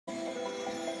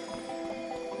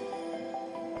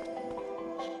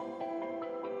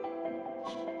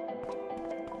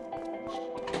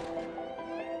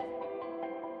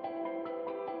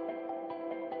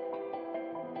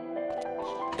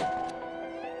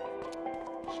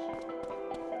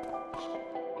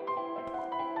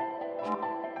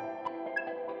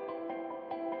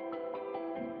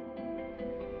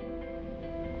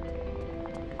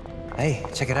Hey,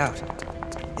 check it out.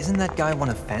 Isn't that guy one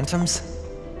of Phantom's?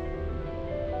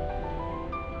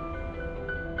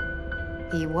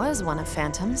 He was one of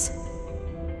Phantom's.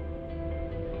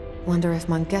 Wonder if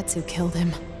Mangetsu killed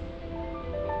him.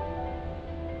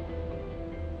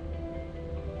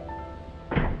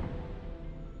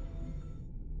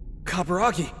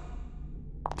 Kaburagi!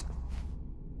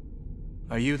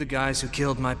 Are you the guys who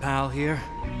killed my pal here?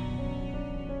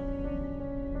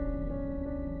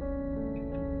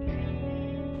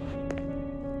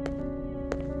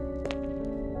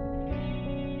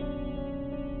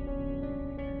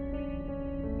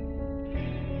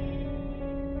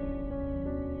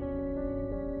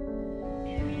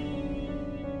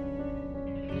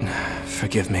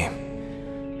 Forgive me.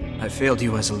 I failed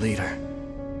you as a leader.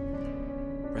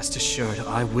 Rest assured,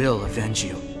 I will avenge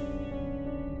you.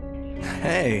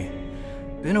 Hey,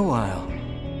 been a while.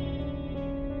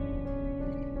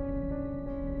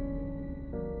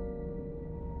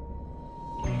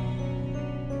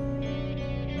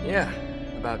 Yeah,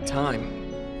 about time.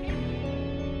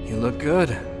 You look good.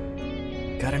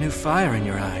 Got a new fire in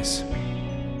your eyes.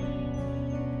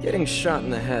 Getting shot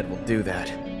in the head will do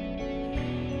that.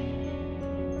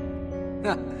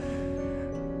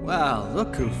 Wow,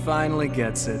 look who finally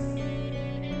gets it.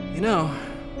 You know,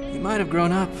 you might have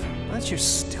grown up, but you're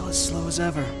still as slow as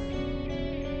ever.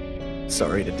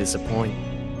 Sorry to disappoint.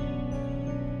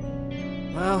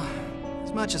 Well,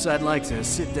 as much as I'd like to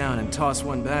sit down and toss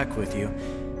one back with you,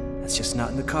 that's just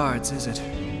not in the cards, is it?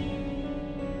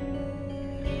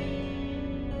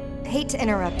 Hate to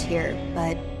interrupt here,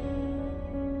 but...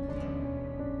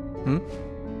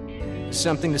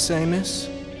 Something to say, miss?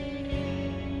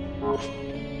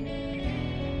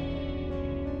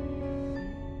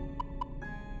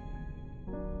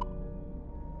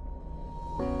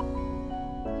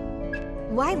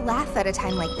 Why laugh at a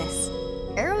time like this?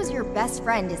 Arrow's your best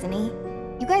friend, isn't he?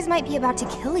 You guys might be about to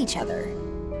kill each other.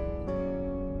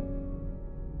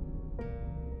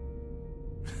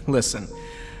 Listen,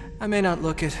 I may not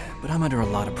look it, but I'm under a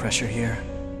lot of pressure here.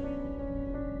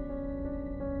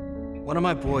 One of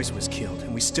my boys was killed,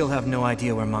 and we still have no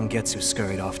idea where Mangetsu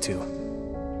scurried off to.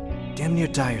 Damn near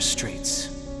dire straits.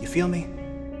 You feel me?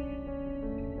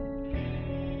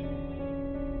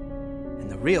 And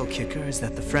the real kicker is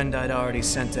that the friend I'd already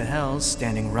sent to hell's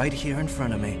standing right here in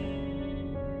front of me.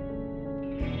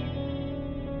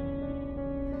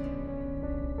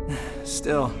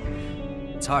 Still,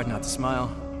 it's hard not to smile.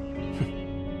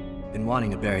 Been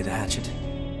wanting to bury the hatchet.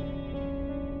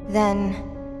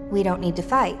 Then, we don't need to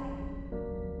fight.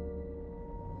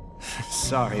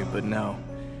 Sorry, but no.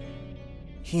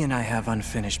 He and I have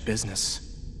unfinished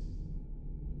business.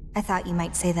 I thought you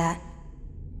might say that.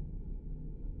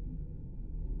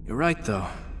 You're right, though.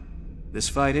 This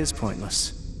fight is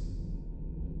pointless.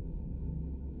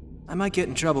 I might get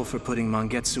in trouble for putting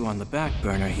Mangetsu on the back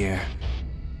burner here,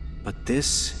 but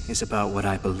this is about what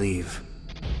I believe.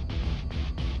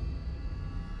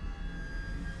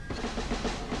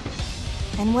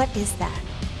 And what is that?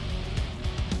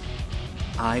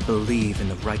 I believe in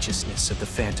the righteousness of the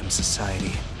Phantom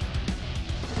Society.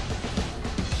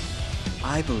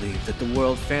 I believe that the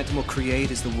world Phantom will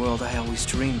create is the world I always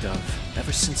dreamed of,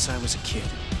 ever since I was a kid.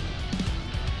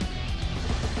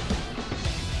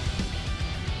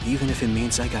 Even if it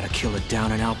means I gotta kill a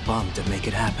down-and-out bum to make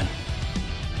it happen.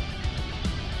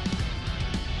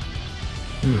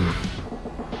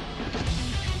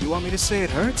 You want me to say it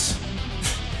hurts?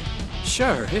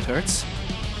 Sure, it hurts.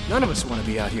 None of us want to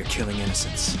be out here killing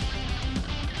innocents.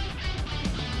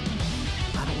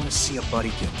 I don't want to see a buddy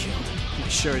get killed. And I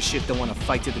sure as shit don't want to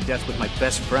fight to the death with my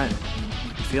best friend.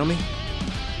 You feel me?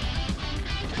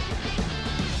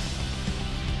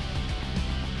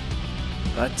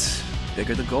 But,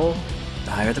 bigger the goal,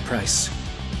 the higher the price.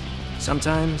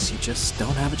 Sometimes you just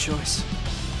don't have a choice.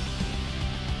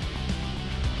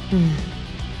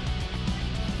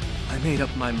 I made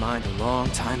up my mind a long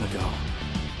time ago,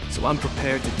 so I'm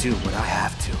prepared to do what I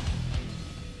have to.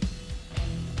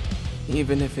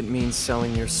 Even if it means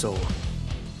selling your soul.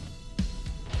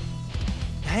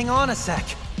 Hang on a sec.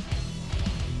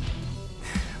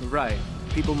 Right,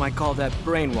 people might call that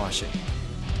brainwashing.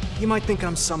 You might think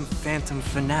I'm some phantom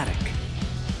fanatic.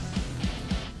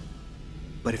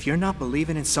 But if you're not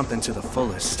believing in something to the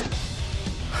fullest,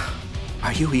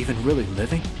 are you even really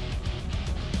living?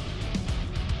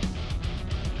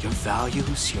 Your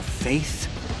values, your faith?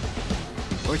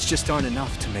 Words just aren't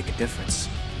enough to make a difference.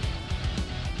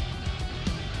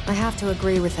 I have to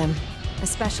agree with him,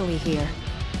 especially here.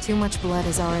 Too much blood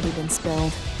has already been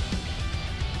spilled.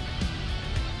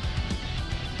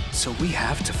 So we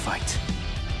have to fight.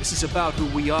 This is about who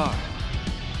we are.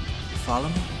 You follow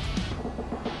me?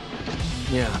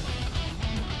 Yeah.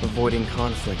 Avoiding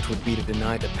conflict would be to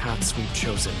deny the paths we've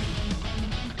chosen.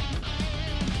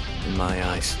 In my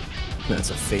eyes, that's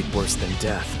a fate worse than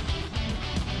death.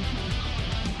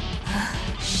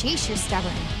 Sheesh, you're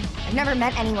stubborn. I've never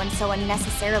met anyone so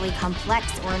unnecessarily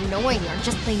complex or annoying or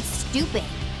just plain stupid.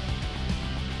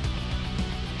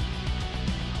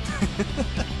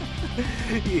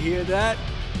 You hear that?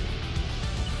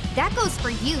 That goes for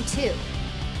you, too.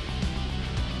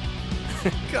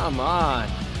 Come on.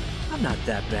 I'm not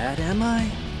that bad, am I?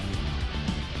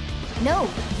 No,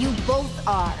 you both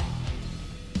are.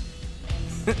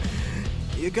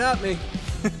 You got me.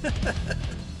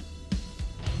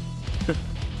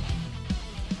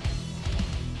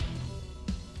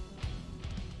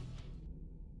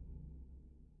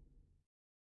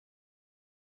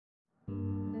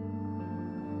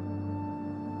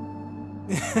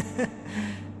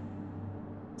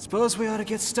 Suppose we ought to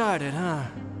get started, huh?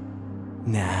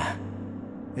 Nah.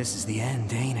 This is the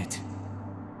end, ain't it?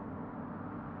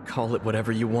 Call it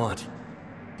whatever you want.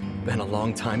 Been a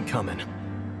long time coming.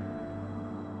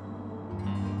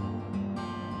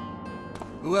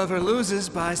 Whoever loses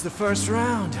buys the first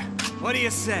round. What do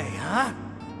you say, huh?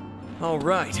 All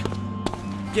right.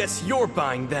 Guess you're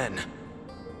buying then.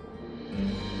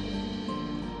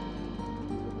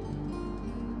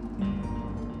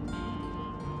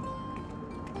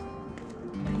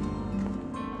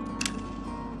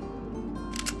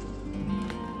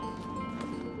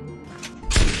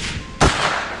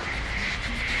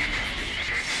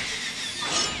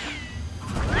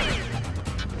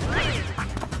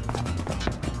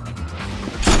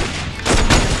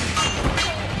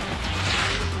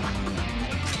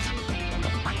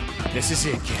 This is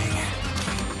it, gang.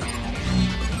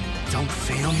 Don't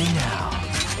fail me now.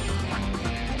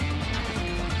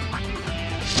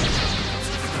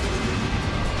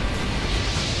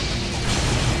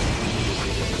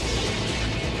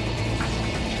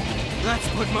 Let's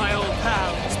put my old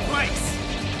pal in his place!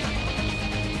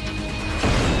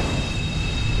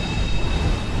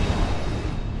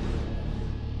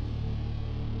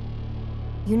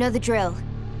 You know the drill.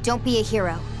 Don't be a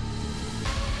hero.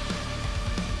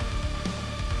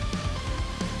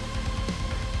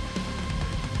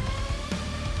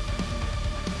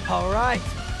 All right.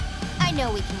 I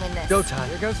know we can win this. Go time.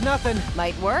 Here goes nothing.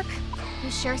 Might work. You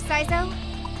sure, Sidhe?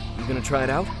 You gonna try it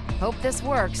out? Hope this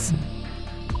works.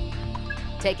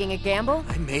 Taking a gamble?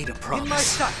 I made a promise. In my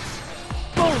sights.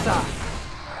 Bullseye.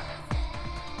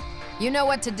 You know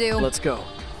what to do. Let's go.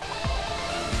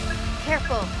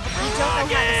 Careful. We don't know how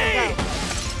this will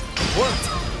go. Worked.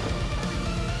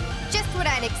 Just what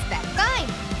I'd expect. Fine.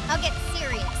 I'll get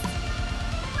serious.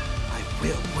 I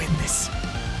will win this.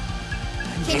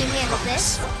 Can you handle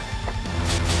this?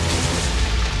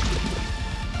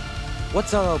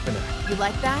 What's our opener? You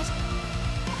like that?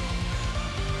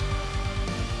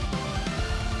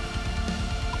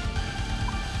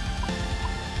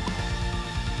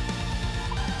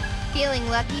 Feeling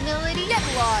lucky, Melody? Get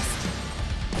lost.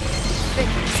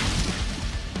 Figures.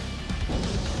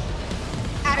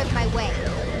 Out of my way.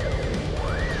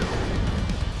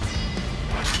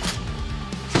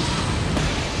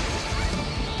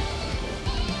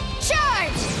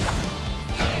 Charge!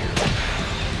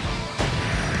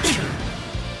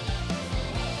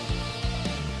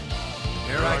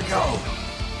 Here I go.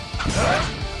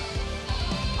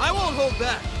 I won't hold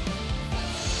back.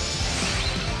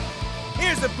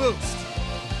 Here's a boost.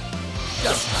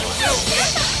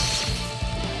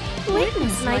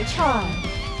 Witness my charm.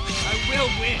 I will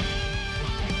win.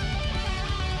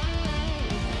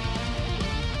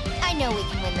 I know we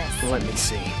can win this. Let me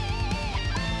see.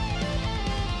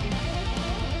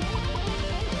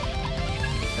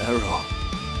 Arrow.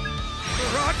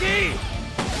 Rocky!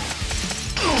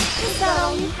 Is that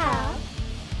all you have?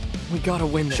 We gotta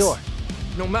win this. Sure.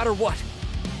 No matter what.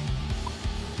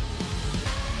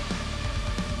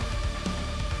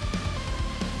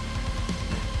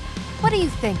 What are you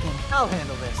thinking? I'll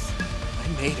handle this. I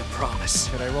made a promise.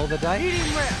 Should I roll the dice?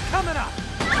 Eating rare, coming up.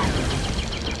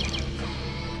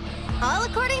 All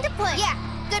according to plan. Yeah,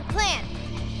 good plan.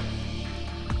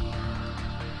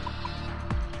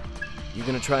 You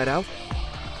gonna try it out?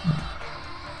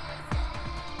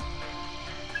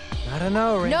 I don't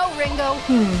know, Ring. No, Ringo.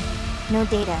 No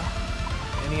data.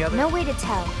 Any other? No way to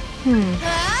tell.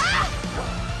 Ah!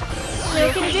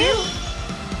 You can do.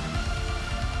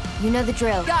 You know the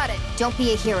drill. Got it. Don't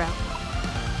be a hero.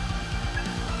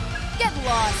 Get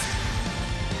lost.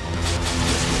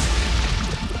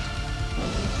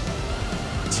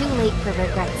 Too late for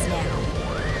regrets now.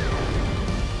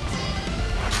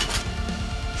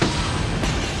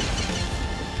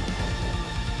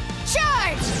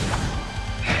 Charge!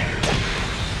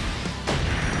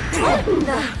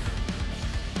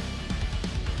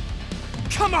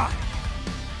 Come on!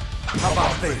 How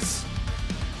about this?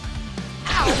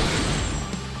 Ow!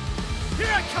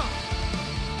 Here I come!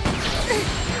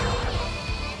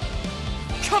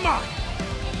 Come on!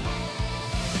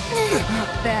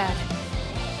 Not bad.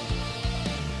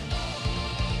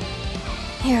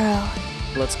 Hero.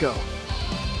 Let's go.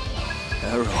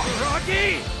 Arrow.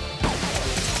 Rocky!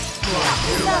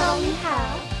 Is that all you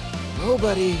have?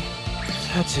 Nobody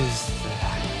touches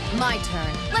that. My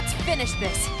turn. Let's finish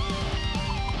this.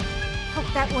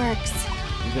 Hope that works.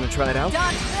 You gonna try it out?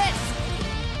 Dodge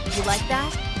this! You like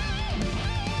that?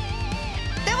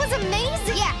 That was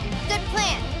amazing! Yeah, good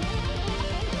plan.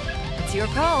 It's your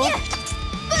call. Yeah!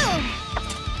 Boom!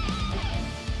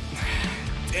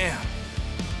 Damn.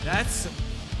 That's...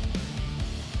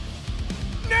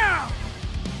 Now!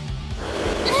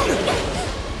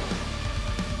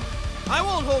 I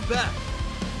won't hold back.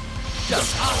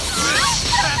 Just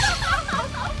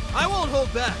I won't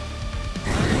hold back.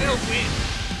 We'll win.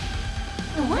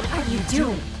 What are you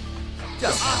doing?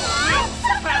 Just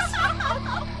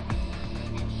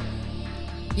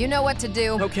You know what to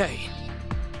do. Okay.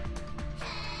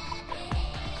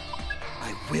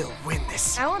 I will win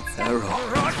this. I won't stop. Arrow.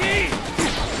 Rocky!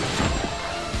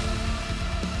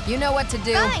 You know what to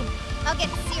do. Fine, I'll get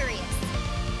serious.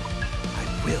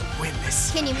 I will win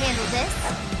this. Can you handle this?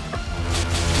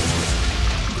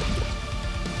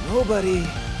 Nobody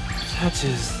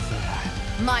touches that.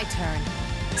 My turn.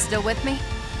 Still with me?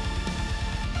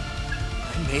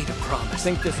 I made a promise.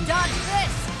 Think this... Dodge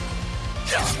this!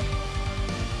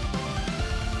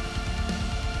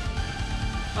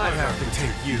 I have to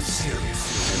take you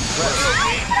seriously.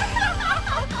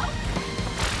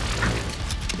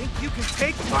 Think you can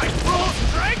take my full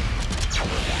strength?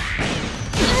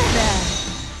 Bad.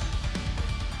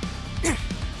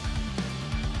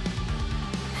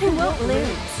 You won't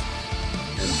lose.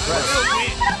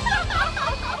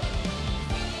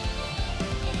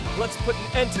 Let's put an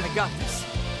end to... I got this.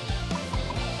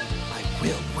 I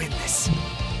will win this.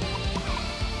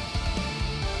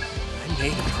 I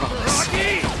made a promise.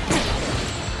 Rocky!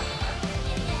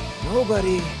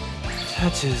 Nobody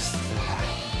touches that.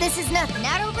 This is nothing,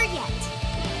 not over yet.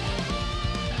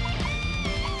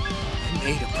 I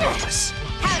made a promise.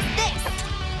 How's this?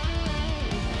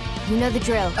 You know the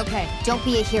drill. Okay. Don't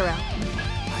be a hero.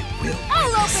 I will win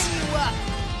I'll this. open you up!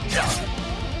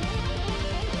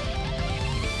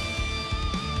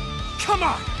 Come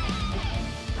on!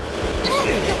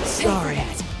 Sorry,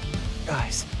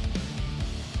 guys.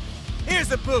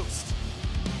 Here's a boost.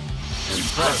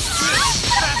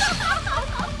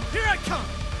 Here I come.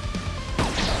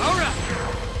 All right.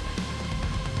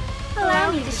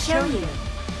 Allow me to show you.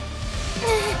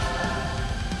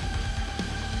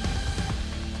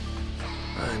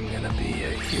 I'm gonna be a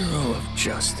hero of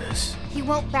justice. He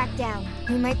won't back down.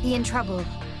 We might be in trouble.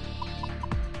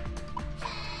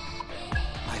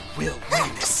 I will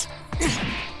win this.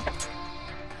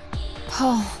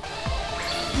 Paul,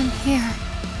 I'm here.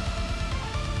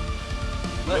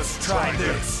 Let's try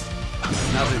this.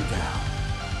 Another down.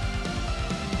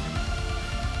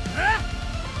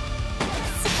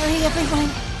 Sorry, everyone.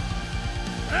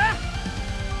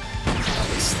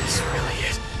 Is this really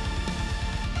it?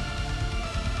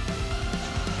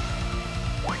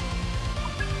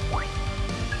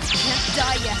 Can't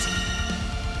die yet.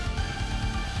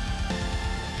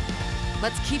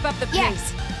 Let's keep up the pace.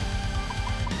 Yes.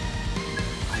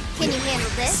 Can you handle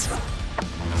this?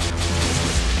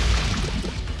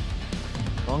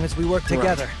 As long as we work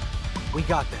together, we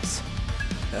got this.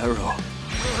 Arrow.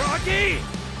 Rocky!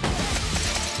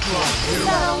 Is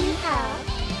that all you have?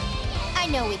 I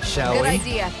know we can. Shall Good we?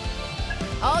 idea.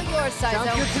 All yours, Sounds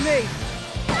Sidhe. good to me.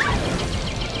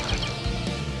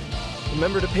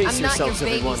 Remember to pace I'm not your yourselves,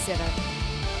 everyone. babysitter.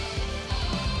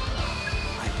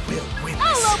 I will win this.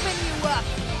 I'll open you up!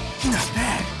 Not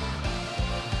bad.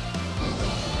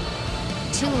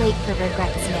 Too late for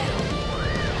regrets now.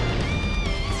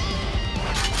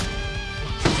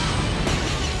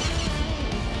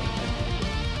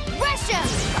 Russia!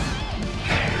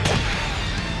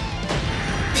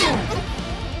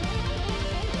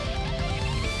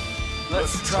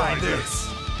 Let's try this.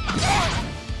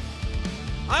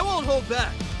 I won't hold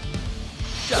back.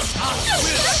 Just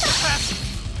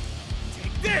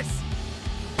take this.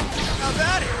 How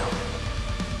about it?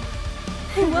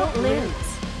 You won't lose.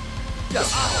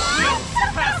 Just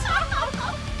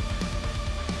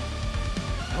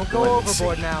Don't go Let me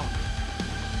overboard see. now.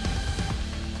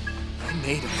 I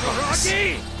made a promise.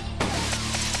 Rocky!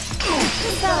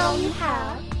 Is that all you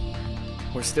have?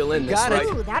 We're still in this, Got it. right?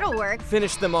 Ooh, that'll work.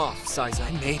 Finish them off, Sidhe.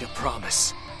 I made a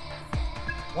promise.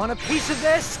 Want a piece of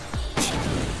this?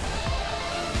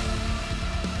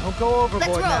 Don't go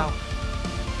overboard now.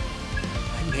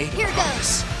 I made a Here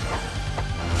promise.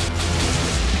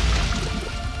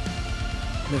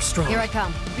 They're strong. Here I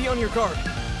come. Be on your guard.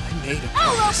 I made a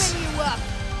I'll promise. open you up.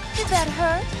 Did that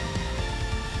hurt?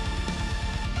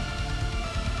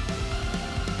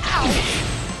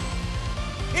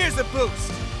 Here's a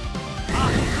boost.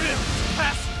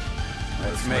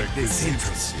 Let's make this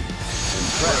interesting.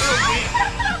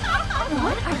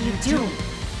 What are you doing?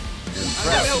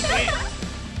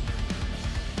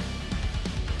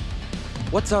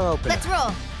 What's our opener? Let's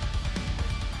roll.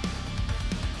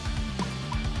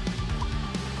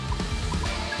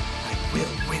 I will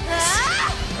win this.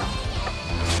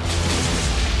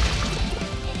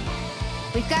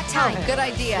 We've got time. Good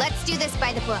idea. Let's do this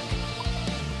by the book.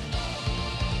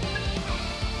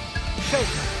 Shake.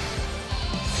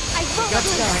 I won't Got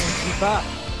lose. time. Keep up.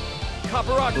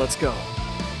 Kaburagi. Let's go.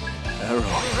 Arrow.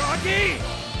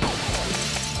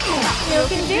 You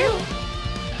can do.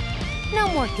 No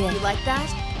more gift. You like that?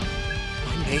 I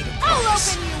made a I'll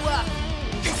promise. open you up.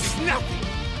 This is nothing.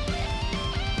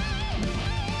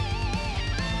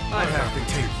 I have to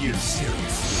take you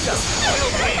seriously.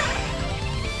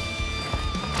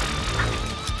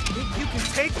 Think you can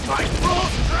take my full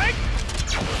strength?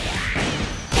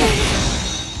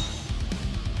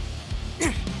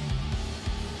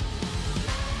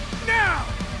 Now!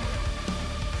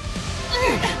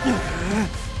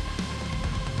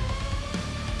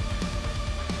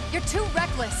 You're too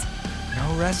reckless.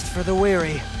 No rest for the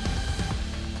weary.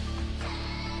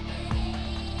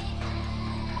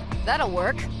 That'll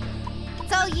work.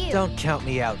 It's all you. Don't count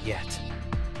me out yet.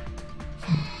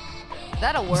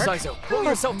 That'll work. Saizo, pull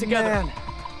yourself together. Man.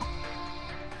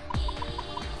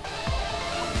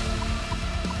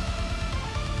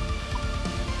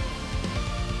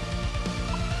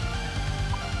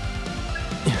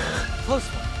 Close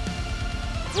one.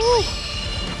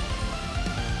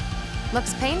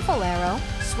 Looks painful, Arrow.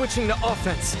 Switching to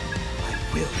offense. I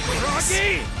will win this.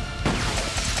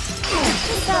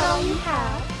 Is that all you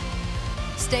have?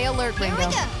 Stay alert, Here Ringo.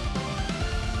 we go.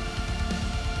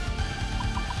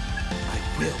 I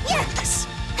will win this.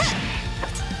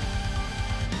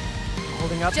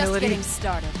 Holding up, Just Melody? getting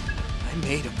started. I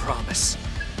made a promise.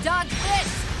 Dodge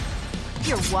this!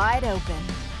 You're wide open.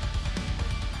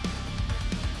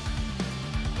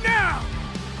 Now!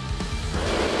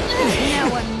 Now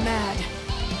I'm mad.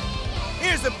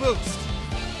 Here's a boost.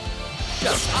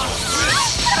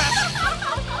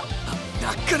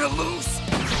 Not gonna lose.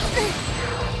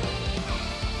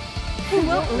 You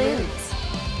won't lose.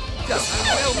 I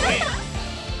will win.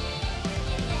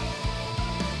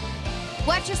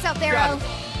 Watch yourself, Arrow.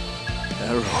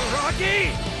 Arrow.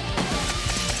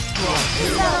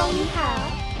 Is that all you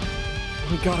have?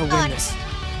 We gotta win this.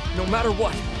 No matter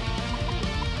what.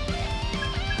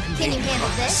 Can you handle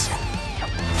this?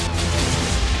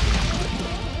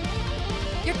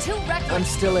 You're too reckless. I'm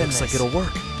still in Looks this. like it'll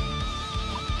work.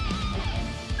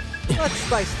 Let's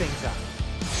spice things up.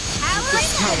 How will I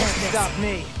know this? Stop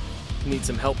me. Need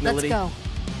some help, Let's Melody? go.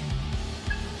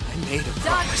 I made a Dodge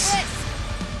promise. this!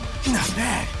 Not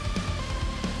bad.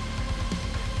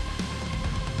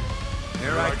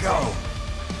 Here I go.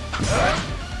 I'm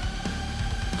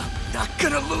not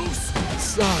gonna lose.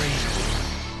 Sorry,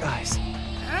 guys.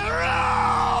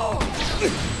 Arrow!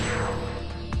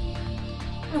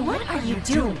 What are you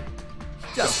doing?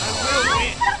 I will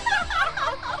win.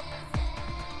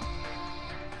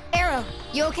 Arrow,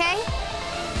 you okay?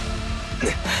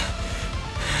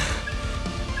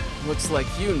 Looks like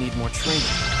you need more training.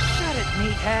 Shut it,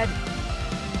 meathead.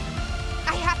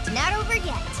 I have to. Not over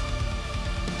yet.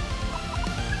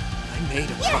 I made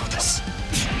a promise.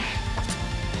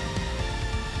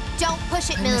 Don't push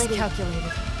it, I Melody.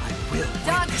 miscalculated. I will win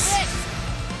Dodge this. this!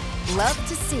 Love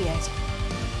to see it.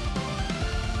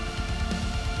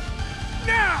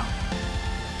 Now!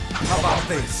 How about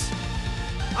this?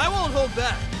 I won't hold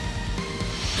back.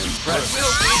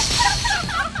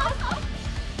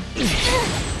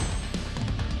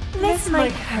 This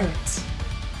might hurt.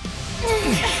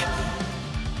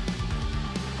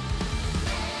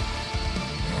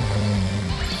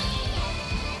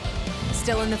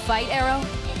 Still in the fight, Arrow?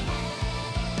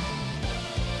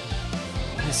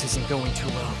 This isn't going too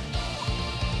well.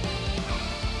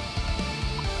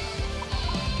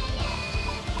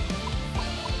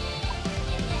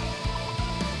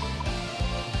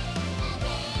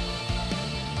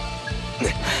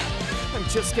 I'm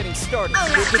just getting started. Oh,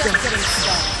 Just getting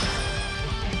started.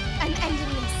 I'm ending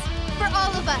this. For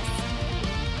all of us.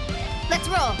 Let's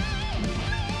roll.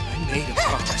 I made a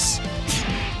promise.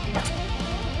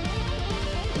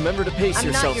 Remember to pace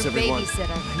I'm not yourselves, your everyone.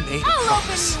 babysitter. I made a I'll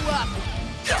promise. open you up!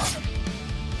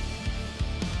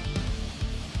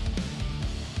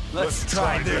 Let's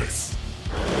try this.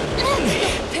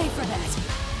 Pay for that!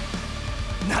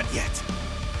 Not yet.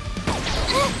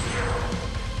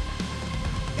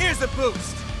 Here's a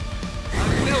boost. I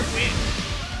will win.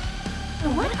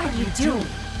 What are you doing?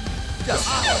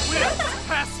 I will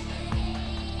pass.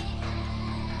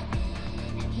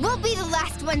 We'll be the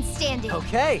last one standing.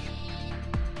 Okay.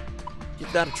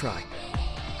 Give that a try.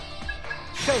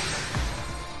 Shake.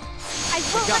 I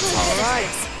won't let you All finish right.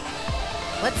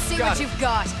 this. Let's see what you've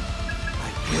got.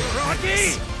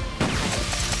 Rocky!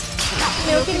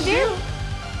 You can do.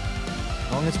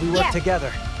 As long as we work Yeah.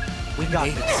 together, we got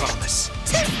Made a this. promise.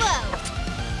 Too slow.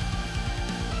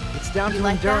 It's down You to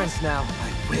like endurance that? now.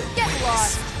 I will Get win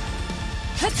lost!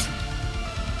 this.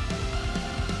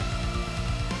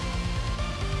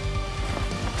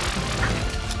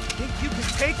 Think you can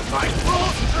take my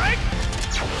full strength?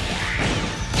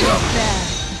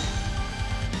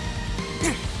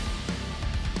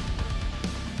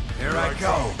 Here I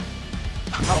go.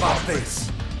 How about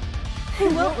this? I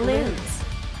won't lose.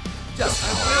 I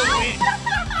will win.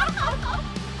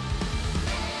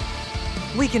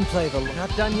 We can play the...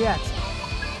 Not done yet.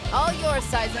 All yours,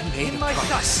 Sidhe. Made In a my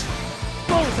promise. sights.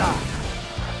 Bullseye.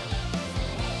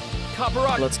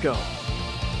 Kaburagi! Let's go.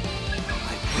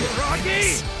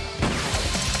 Rocky!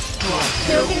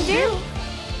 You can do.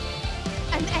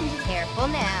 I'm ending. Careful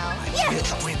now. I Yeah.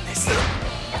 will win this.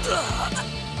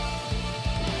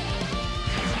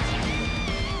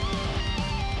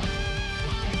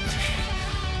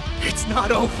 It's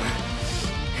not over.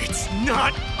 It's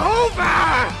not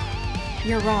over!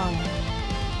 You're wrong.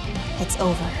 It's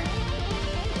over.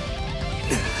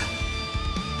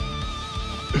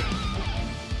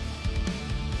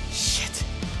 Shit.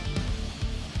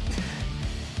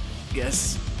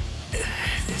 Guess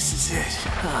this is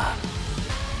it.